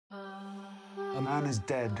The man is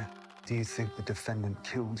dead. Do you think the defendant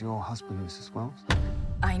killed your husband, Mrs. Wells?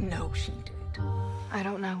 I know she did. I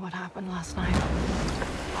don't know what happened last night.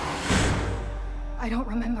 I don't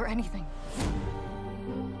remember anything.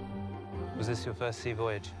 Was this your first sea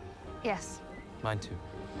voyage? Yes. Mine too.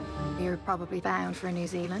 You're probably bound for New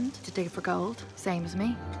Zealand to dig for gold, same as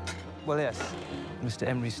me. Well, yes. Mr.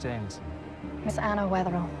 Emery Staines. Miss Anna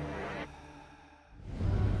Wetherell.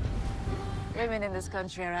 Women in this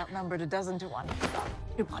country are outnumbered 12 to 1.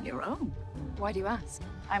 You're on your own. Why do you ask?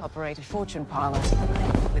 I operate a fortune parlor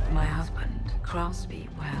with my husband, Crosbie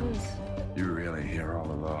Wells. You're really here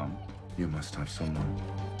all alone. You must have someone.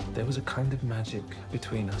 There was a kind of magic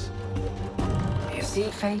between us. You see,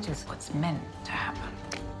 fate is what's meant to happen.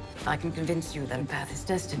 If I can convince you that a path is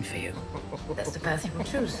destined for you, that's the path you will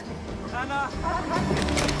choose. Anna!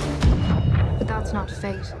 But that's not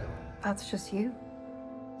fate. That's just you.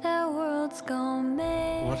 The world's gone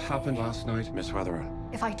mad. What happened last night, Miss Wetherell?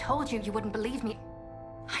 If I told you, you wouldn't believe me.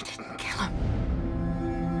 I didn't kill him.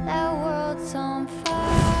 The world's on fire.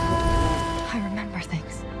 I remember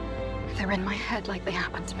things. They're in my head like they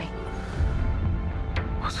happened to me.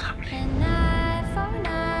 What's happening? An eye for an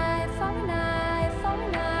eye for an eye for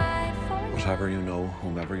an eye for an eye. Whatever you know,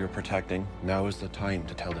 whomever you're protecting, now is the time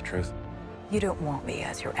to tell the truth. You don't want me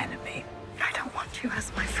as your enemy. I don't want you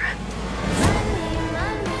as my friend.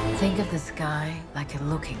 Think of the sky like a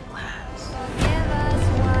looking glass. Give us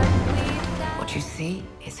what we've done. What you see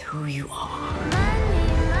is who you are.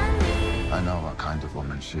 I know what kind of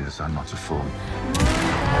woman she is. I'm not a fool.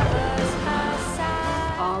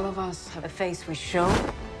 All of us have a face we show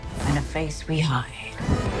and a face we hide.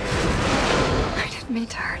 I didn't mean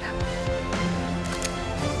to hurt him.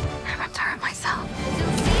 I meant to hurt myself.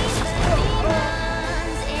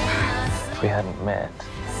 If we hadn't met,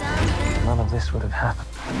 none of this would have happened.